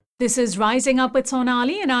This is Rising Up with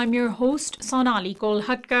Sonali, and I'm your host, Sonali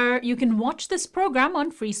Kolhatkar. You can watch this program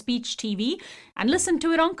on Free Speech TV and listen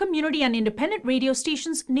to it on community and independent radio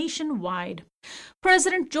stations nationwide.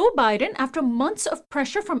 President Joe Biden, after months of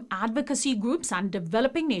pressure from advocacy groups and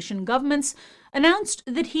developing nation governments, announced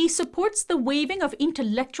that he supports the waiving of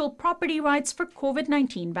intellectual property rights for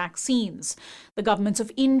COVID-19 vaccines. The governments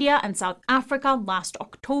of India and South Africa last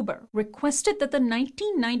October requested that the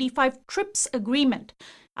 1995 TRIPS agreement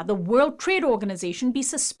at the World Trade Organization be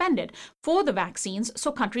suspended for the vaccines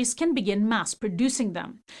so countries can begin mass producing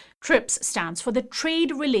them. TRIPS stands for the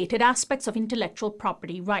Trade-Related Aspects of Intellectual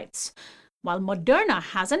Property Rights. While Moderna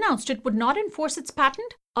has announced it would not enforce its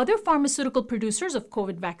patent, other pharmaceutical producers of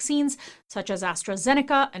COVID vaccines, such as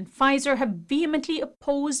AstraZeneca and Pfizer, have vehemently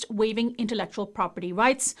opposed waiving intellectual property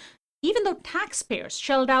rights, even though taxpayers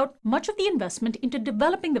shelled out much of the investment into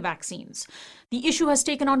developing the vaccines. The issue has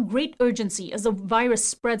taken on great urgency as the virus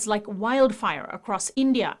spreads like wildfire across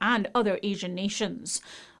India and other Asian nations.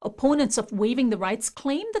 Opponents of waiving the rights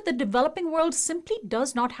claim that the developing world simply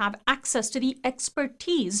does not have access to the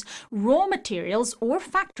expertise, raw materials, or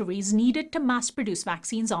factories needed to mass produce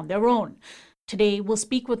vaccines on their own. Today, we'll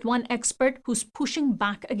speak with one expert who's pushing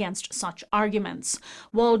back against such arguments.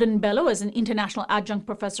 Walden Bello is an international adjunct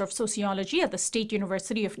professor of sociology at the State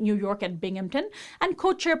University of New York at Binghamton and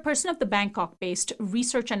co-chairperson of the Bangkok-based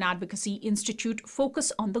Research and Advocacy Institute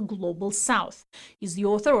Focus on the Global South. He's the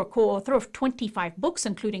author or co-author of 25 books,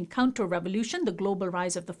 including Counter-Revolution, The Global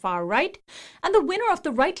Rise of the Far Right, and the winner of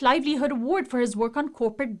the Right Livelihood Award for his work on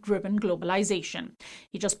corporate-driven globalization.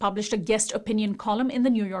 He just published a guest opinion column in the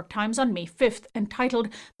New York Times on May 5th, entitled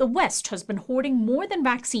 "The West Has Been Hoarding More Than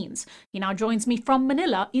Vaccines." He now joins me from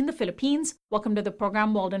Manila in the Philippines. Welcome to the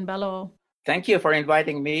program, Walden Bello. Thank you for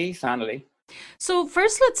inviting me, Sonali. So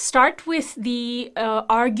first, let's start with the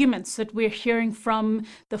arguments that we're hearing from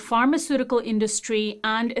the pharmaceutical industry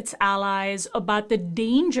and its allies about the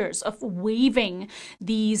dangers of waiving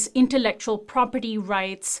these intellectual property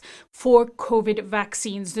rights for COVID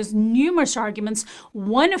vaccines. There's numerous arguments.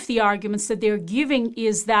 One of the arguments that they're giving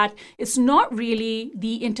is that it's not really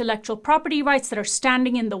the intellectual property rights that are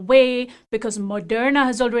standing in the way, because Moderna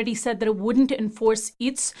has already said that it wouldn't enforce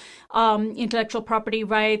its intellectual property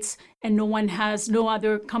rights, and no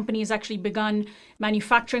other company has actually begun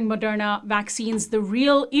manufacturing Moderna vaccines. The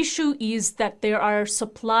real issue is that there are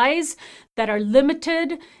supplies that are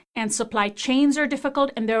limited and supply chains are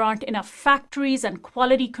difficult, and there aren't enough factories, and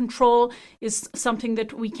quality control is something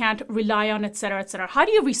that we can't rely on, et cetera, et cetera. How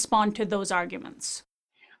do you respond to those arguments?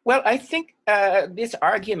 Well, I think these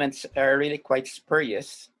arguments are really quite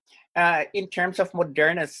spurious. In terms of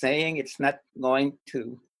Moderna saying it's not going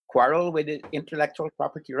to quarrel with the intellectual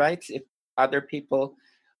property rights if other people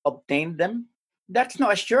obtain them, that's no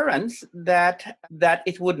assurance that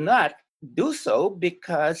it would not do so,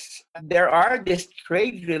 because there are these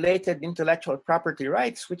trade-related intellectual property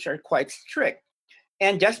rights which are quite strict.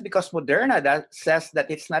 And just because Moderna says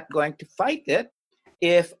that it's not going to fight it,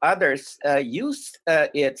 if others use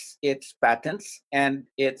its patents and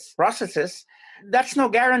its processes, that's no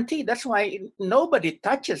guarantee. That's why nobody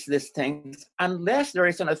touches these things unless there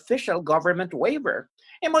is an official government waiver.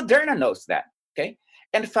 And Moderna knows that, okay?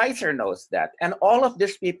 And Pfizer knows that. And all of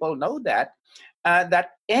these people know that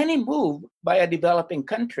any move by a developing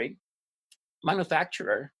country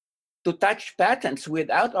manufacturer to touch patents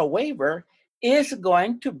without a waiver is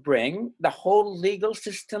going to bring the whole legal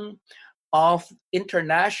system of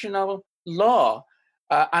international law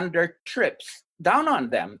under TRIPS down on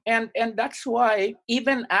them. And that's why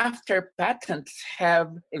even after patents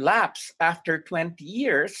have lapsed after 20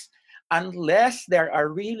 years, unless there are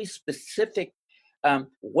really specific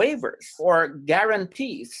waivers or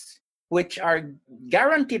guarantees, which are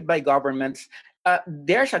guaranteed by governments,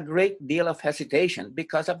 there's a great deal of hesitation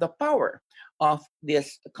because of the power of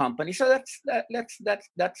this company. So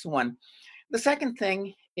that's one. The second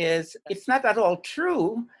thing is, it's not at all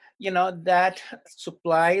true, that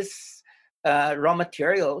supplies, raw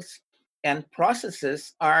materials, and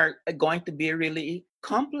processes are going to be really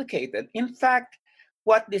complicated. In fact,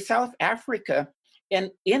 what the South Africa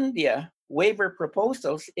and India waiver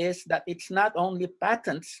proposals is that it's not only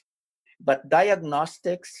patents, but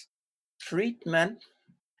diagnostics, treatment,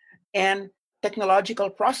 and technological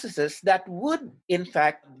processes that would, in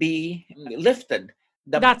fact, be lifted.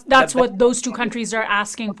 That's what those two countries are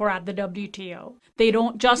asking for at the WTO. They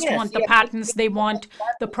don't just want the patents; they want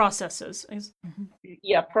the processes.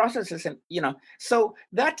 Yeah, processes, and so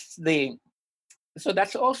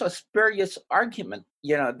that's also a spurious argument,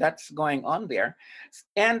 that's going on there.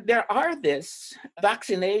 And there are this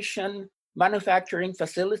vaccination manufacturing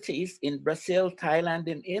facilities in Brazil,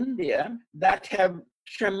 Thailand, and India that have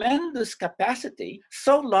tremendous capacity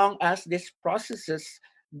so long as these processes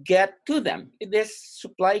get to them. This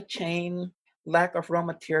supply chain, lack of raw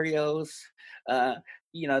materials, uh,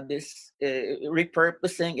 this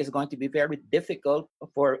repurposing is going to be very difficult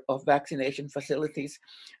for of vaccination facilities.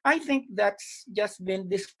 I think that's just been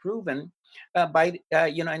disproven by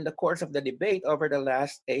in the course of the debate over the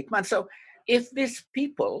last 8 months. So if these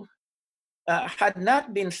people had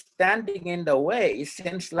not been standing in the way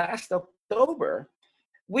since last October,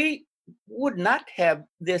 we would not have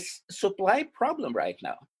this supply problem right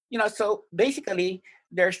now. So basically,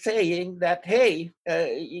 they're saying that, hey,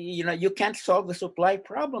 you can't solve the supply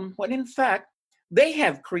problem, when in fact, they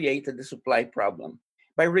have created the supply problem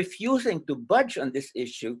by refusing to budge on this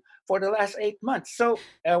issue for the last 8 months. So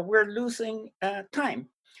we're losing time.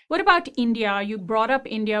 What about India? You brought up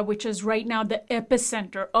India, which is right now the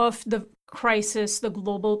epicenter of the crisis, the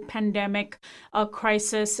global pandemic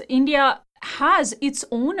crisis. India has its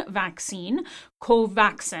own vaccine,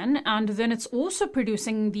 Covaxin, and then it's also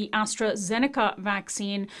producing the AstraZeneca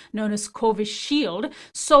vaccine known as Covishield.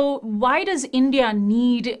 So why does India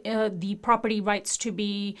need the property rights to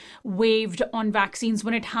be waived on vaccines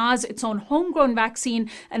when it has its own homegrown vaccine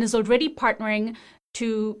and is already partnering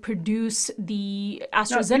to produce the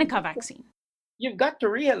AstraZeneca vaccine? You've got to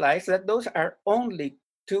realize that those are only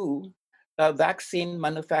two vaccine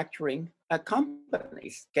manufacturing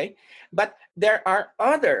companies, okay? But there are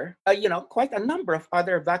other, quite a number of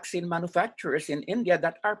other vaccine manufacturers in India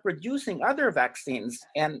that are producing other vaccines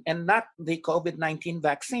and not the COVID-19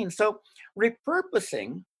 vaccine. So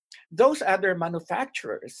repurposing those other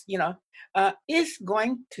manufacturers, is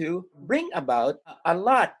going to bring about a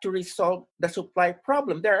lot to resolve the supply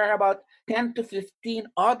problem. There are about 10 to 15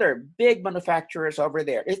 other big manufacturers over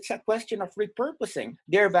there. It's a question of repurposing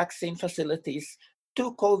their vaccine facilities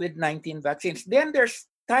to COVID-19 vaccines. Then there's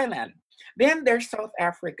Thailand. Then there's South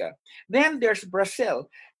Africa. Then there's Brazil.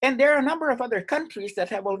 And there are a number of other countries that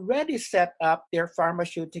have already set up their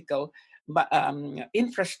pharmaceutical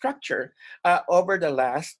infrastructure over the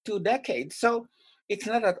last 2 decades. So it's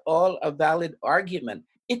not at all a valid argument.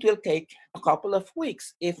 It will take a couple of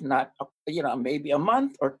weeks, if not, maybe a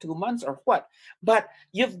month or 2 months or what. But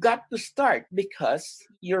you've got to start because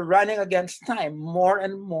you're running against time. More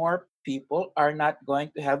and more people are not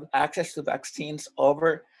going to have access to vaccines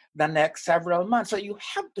over the next several months. So you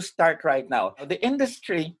have to start right now. The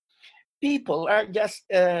industry people are just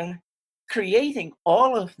creating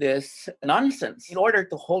all of this nonsense in order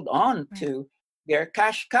to hold on to their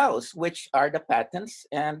cash cows, which are the patents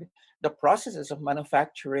and the processes of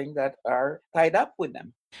manufacturing that are tied up with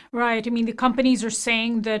them. Right. I mean, the companies are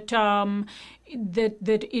saying that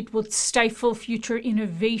that it will stifle future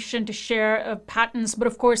innovation to share patents, but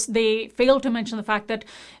of course they fail to mention the fact that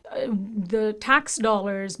the tax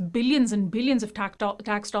dollars, billions and billions of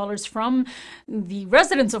tax dollars from the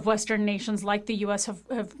residents of Western nations like the U.S.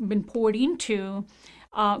 have been poured into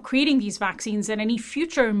creating these vaccines, and any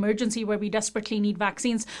future emergency where we desperately need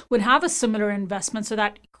vaccines would have a similar investment. So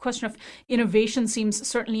that question of innovation seems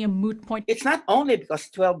certainly a moot point. It's not only because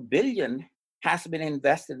 12 billion has been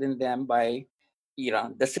invested in them by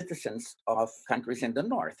the citizens of countries in the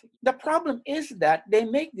north. The problem is that they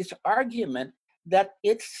make this argument that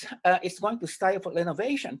it's going to stifle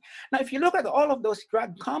innovation. Now, if you look at all of those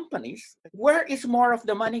drug companies, where is more of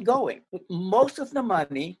the money going? Most of the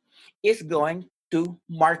money is going to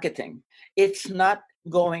marketing. It's not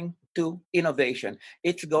going to innovation.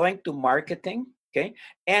 It's going to marketing, okay,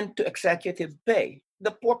 and to executive pay.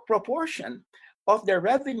 The proportion of their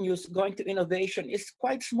revenues going to innovation is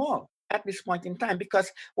quite small at this point in time,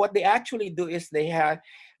 because what they actually do is they have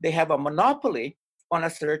a monopoly on a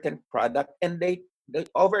certain product, and they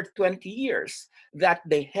over 20 years that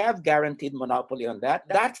they have guaranteed monopoly on that.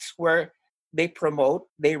 That's where they promote,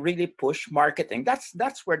 they really push marketing.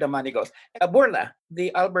 That's where the money goes. Bourla,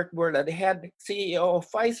 the Albert Bourla, the head CEO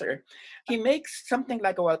of Pfizer, he makes something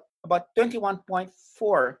like about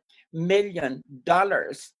 $21.4 million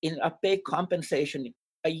in a pay compensation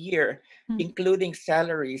a year, including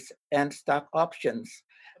salaries and stock options.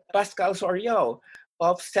 Pascal Soriot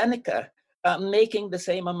of Seneca, making the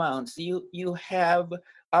same amounts. You have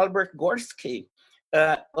Albert Gorski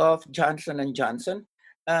of Johnson and Johnson,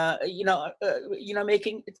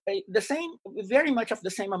 making the same, very much of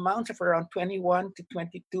the same amounts of around 21 to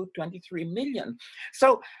 22, 23 million.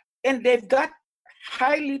 So, and they've got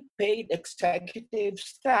highly paid executive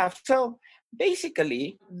staff. So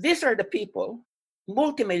basically, these are the people,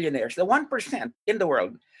 multimillionaires, the 1% in the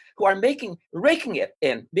world, who are raking it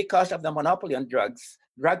in because of the monopoly on drug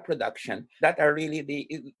production that are really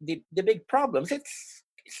the big problems. It's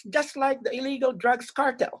just like the illegal drugs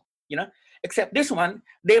cartel, except this one,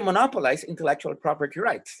 they monopolize intellectual property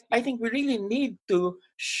rights. I think we really need to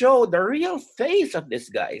show the real face of these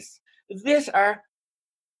guys. These are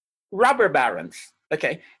robber barons.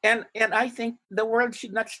 Okay, and I think the world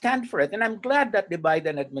should not stand for it. And I'm glad that the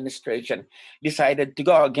Biden administration decided to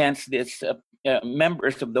go against these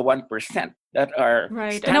members of the 1% that are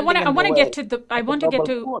right. And standing I in the want to way get to of the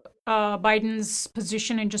global poor. Biden's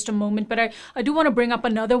position in just a moment, but I do want to bring up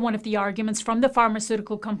another one of the arguments from the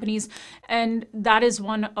pharmaceutical companies, and that is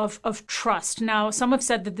one of trust. Now, some have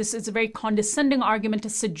said that this is a very condescending argument to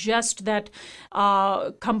suggest that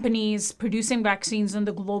companies producing vaccines in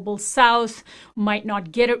the global south might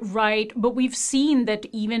not get it right, but we've seen that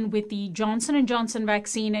even with the Johnson & Johnson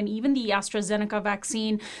vaccine and even the AstraZeneca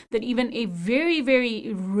vaccine, that even a very,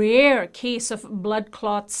 very rare case of blood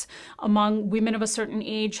clots among women of a certain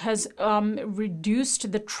age has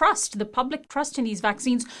reduced the public trust in these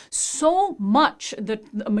vaccines so much that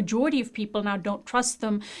a majority of people now don't trust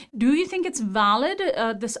them. Do you think it's valid,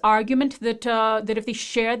 this argument that if they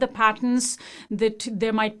share the patents, that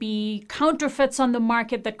there might be counterfeits on the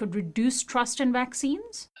market that could reduce trust in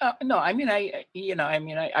vaccines? No, I mean,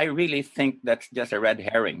 I really think that's just a red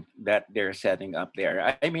herring that they're setting up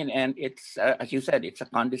there. I mean, and it's as you said, it's a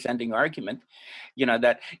condescending argument.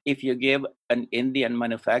 That if you give an Indian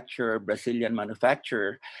manufacturer, Brazilian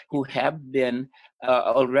manufacturer, who have been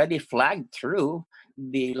already flagged through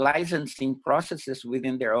the licensing processes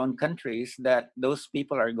within their own countries, that those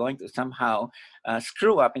people are going to somehow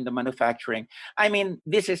screw up in the manufacturing. I mean,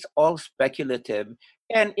 this is all speculative,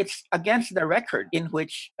 and it's against the record in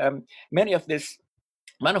which many of these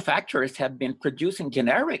manufacturers have been producing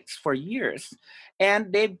generics for years,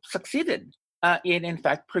 and they've succeeded in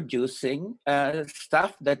fact, producing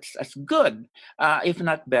stuff that's as good, if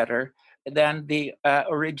not better, than the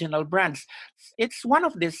original brands. It's one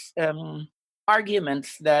of these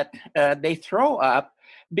arguments that they throw up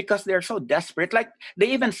because they're so desperate. Like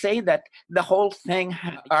they even say that the whole thing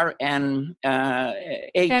RNH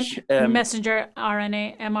messenger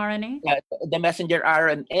RNA, mRNA. The messenger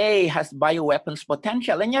RNA has bioweapons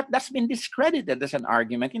potential, and yet that's been discredited as an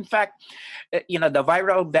argument. In fact, the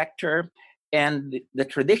viral vector and the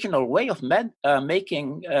traditional way of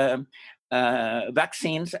making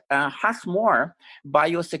vaccines has more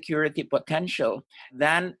biosecurity potential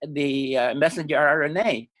than the messenger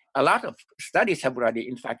RNA. A lot of studies have already,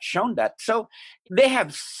 in fact, shown that. So they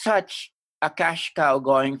have such a cash cow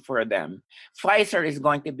going for them. Pfizer is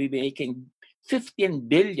going to be making 15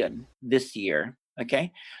 billion this year.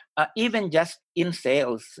 Okay, even just in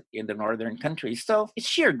sales in the northern countries. So it's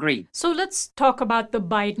sheer greed. So let's talk about the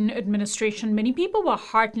Biden administration. Many people were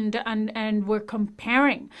heartened and were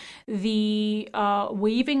comparing the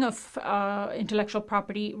waiving of intellectual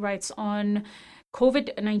property rights on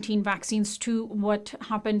COVID-19 vaccines to what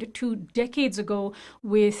happened 2 decades ago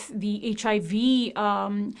with the HIV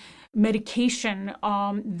medication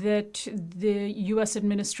that the US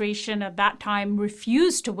administration at that time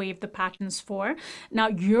refused to waive the patents for. Now,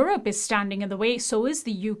 Europe is standing in the way, so is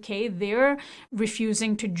the UK. They're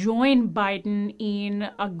refusing to join Biden in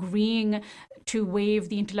agreeing to waive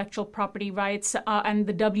the intellectual property rights. And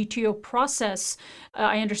the WTO process,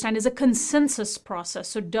 I understand, is a consensus process,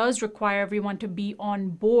 so it does require everyone to be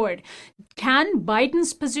on board. Can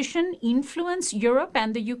Biden's position influence Europe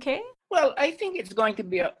and the UK? Well, I think it's going to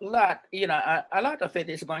be a lot of it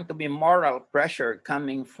is going to be moral pressure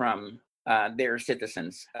coming from their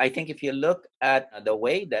citizens. I think if you look at the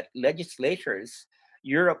way that legislators,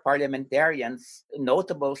 Europe parliamentarians,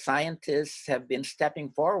 notable scientists have been stepping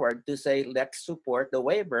forward to say, let's support the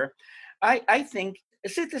waiver, I think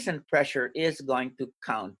citizen pressure is going to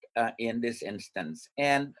count in this instance.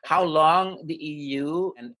 And how long the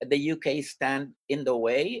EU and the UK stand in the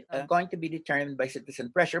way are going to be determined by citizen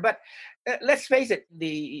pressure. But let's face it,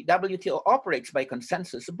 the WTO operates by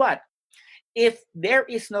consensus. But if there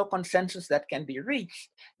is no consensus that can be reached,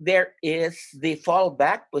 there is the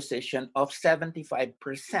fallback position of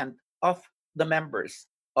 75% of the members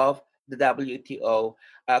of the WTO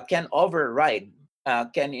can override,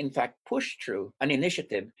 can in fact push through an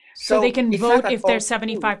initiative. So they can vote if there's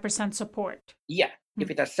 75% support. Yeah,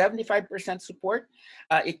 if it has 75% support,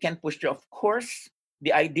 it can push through. Of course,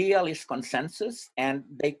 the ideal is consensus, and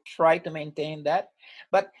they try to maintain that.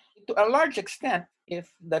 But to a large extent,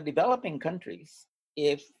 if the developing countries,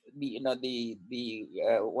 if the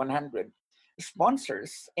 100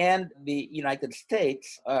 sponsors and the United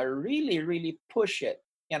States really, really push it,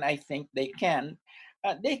 and I think they can,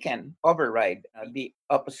 they can override the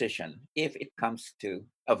opposition if it comes to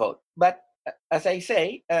a vote. But as I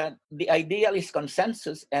say, the ideal is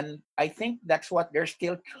consensus, and I think that's what they're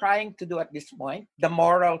still trying to do at this point. The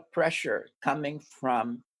moral pressure coming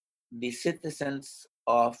from the citizens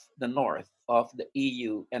of the North, of the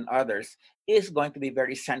EU and others, is going to be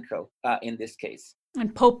very central in this case.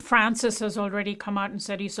 And Pope Francis has already come out and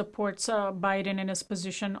said he supports Biden in his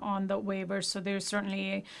position on the waivers. So there's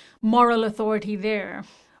certainly a moral authority there.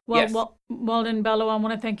 Well, Yes. Walden Bello, I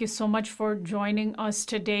want to thank you so much for joining us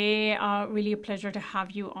today. Really a pleasure to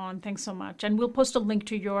have you on. Thanks so much. And we'll post a link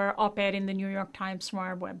to your op-ed in the New York Times from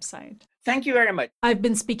our website. Thank you very much. I've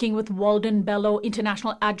been speaking with Walden Bello,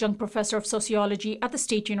 International Adjunct Professor of Sociology at the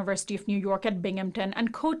State University of New York at Binghamton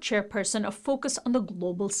and co-chairperson of Focus on the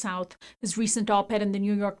Global South. His recent op-ed in the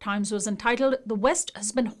New York Times was entitled, "The West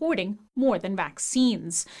Has Been Hoarding More Than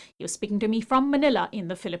Vaccines." He was speaking to me from Manila in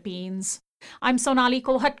the Philippines. I'm Sonali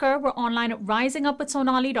Kolhatkar. We're online at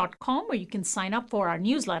risingupwithsonali.com, where you can sign up for our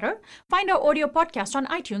newsletter, find our audio podcast on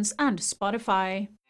iTunes and Spotify.